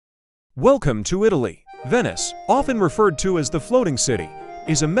Welcome to Italy. Venice, often referred to as the floating city,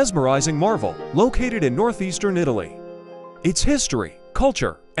 is a mesmerizing marvel located in northeastern Italy. Its history,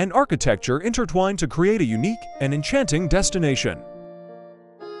 culture, and architecture intertwine to create a unique and enchanting destination.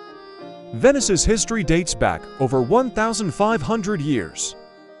 Venice's history dates back over 1,500 years.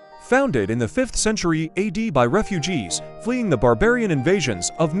 Founded in the 5th century AD by refugees fleeing the barbarian invasions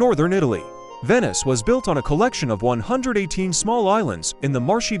of northern Italy, Venice was built on a collection of 118 small islands in the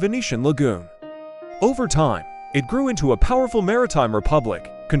marshy Venetian lagoon. Over time, it grew into a powerful maritime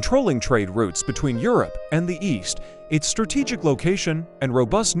republic, controlling trade routes between Europe and the East. Its strategic location and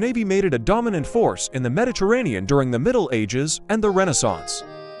robust navy made it a dominant force in the Mediterranean during the Middle Ages and the Renaissance.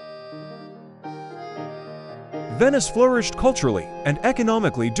 Venice flourished culturally and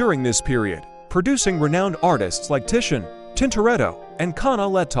economically during this period, producing renowned artists like Titian, Tintoretto, and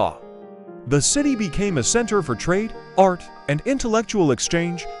Canaletto. The city became a center for trade, art, and intellectual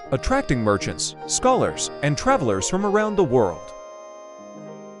exchange, attracting merchants, scholars, and travelers from around the world.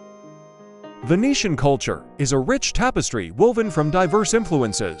 Venetian culture is a rich tapestry woven from diverse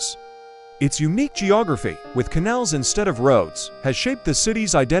influences. Its unique geography, with canals instead of roads, has shaped the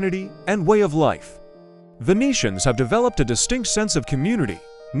city's identity and way of life. Venetians have developed a distinct sense of community,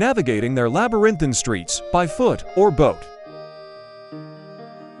 navigating their labyrinthine streets by foot or boat.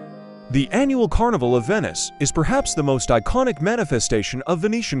 The annual Carnival of Venice is perhaps the most iconic manifestation of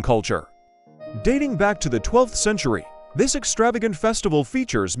Venetian culture. Dating back to the 12th century, this extravagant festival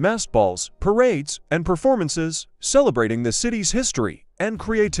features masked balls, parades, and performances celebrating the city's history and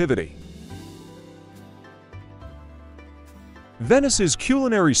creativity. Venice's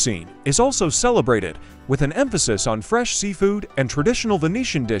culinary scene is also celebrated, with an emphasis on fresh seafood and traditional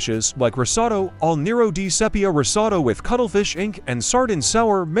Venetian dishes like risotto al nero di seppia, risotto with cuttlefish ink and sardine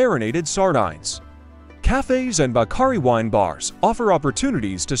sour marinated sardines. Cafes and Baccari wine bars offer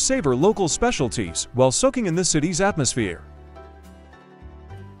opportunities to savor local specialties while soaking in the city's atmosphere.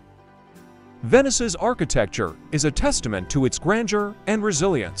 Venice's architecture is a testament to its grandeur and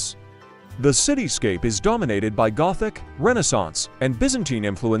resilience. The cityscape is dominated by Gothic, Renaissance, and Byzantine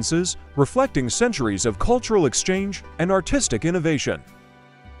influences, reflecting centuries of cultural exchange and artistic innovation.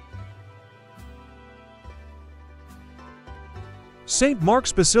 St.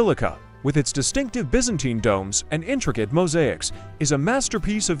 Mark's Basilica, with its distinctive Byzantine domes and intricate mosaics, is a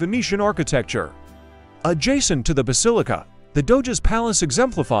masterpiece of Venetian architecture. Adjacent to the basilica, the Doge's Palace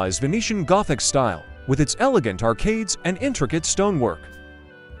exemplifies Venetian Gothic style, with its elegant arcades and intricate stonework.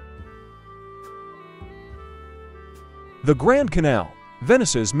 The Grand Canal,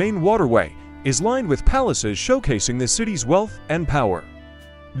 Venice's main waterway, is lined with palaces showcasing the city's wealth and power.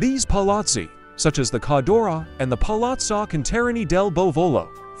 These palazzi, such as the Ca' d'Oro and the Palazzo Contarini del Bovolo,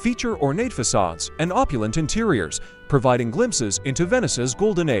 feature ornate facades and opulent interiors, providing glimpses into Venice's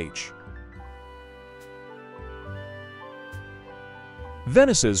golden age.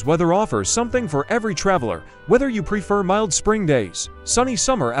 Venice's weather offers something for every traveler, whether you prefer mild spring days, sunny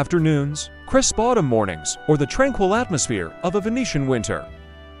summer afternoons, crisp autumn mornings, or the tranquil atmosphere of a Venetian winter.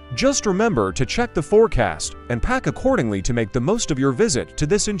 Just remember to check the forecast and pack accordingly to make the most of your visit to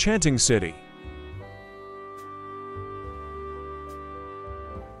this enchanting city.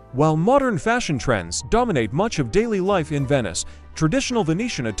 While modern fashion trends dominate much of daily life in Venice, traditional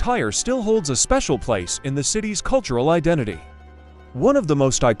Venetian attire still holds a special place in the city's cultural identity. One of the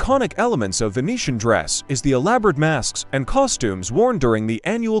most iconic elements of Venetian dress is the elaborate masks and costumes worn during the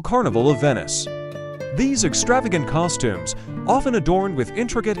annual Carnival of Venice. These extravagant costumes, often adorned with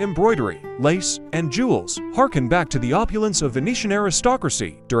intricate embroidery, lace, and jewels, harken back to the opulence of Venetian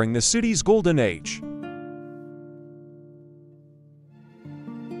aristocracy during the city's golden age.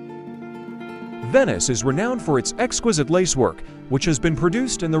 Venice is renowned for its exquisite lacework, which has been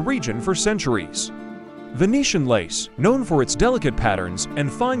produced in the region for centuries. Venetian lace, known for its delicate patterns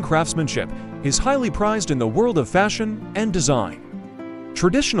and fine craftsmanship, is highly prized in the world of fashion and design.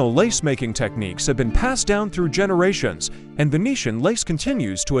 Traditional lace-making techniques have been passed down through generations, and Venetian lace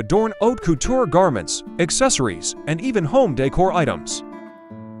continues to adorn haute couture garments, accessories, and even home decor items.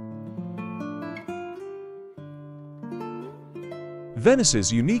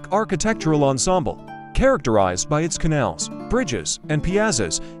 Venice's unique architectural ensemble, characterized by its canals, bridges, and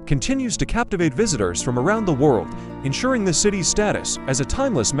piazzas, continues to captivate visitors from around the world, ensuring the city's status as a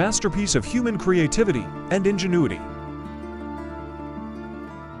timeless masterpiece of human creativity and ingenuity.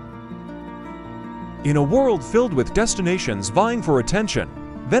 In a world filled with destinations vying for attention,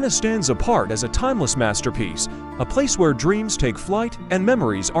 Venice stands apart as a timeless masterpiece, a place where dreams take flight and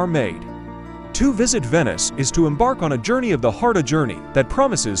memories are made. To visit Venice is to embark on a journey of the heart, a journey that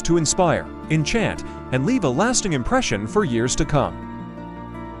promises to inspire, enchant, and leave a lasting impression for years to come.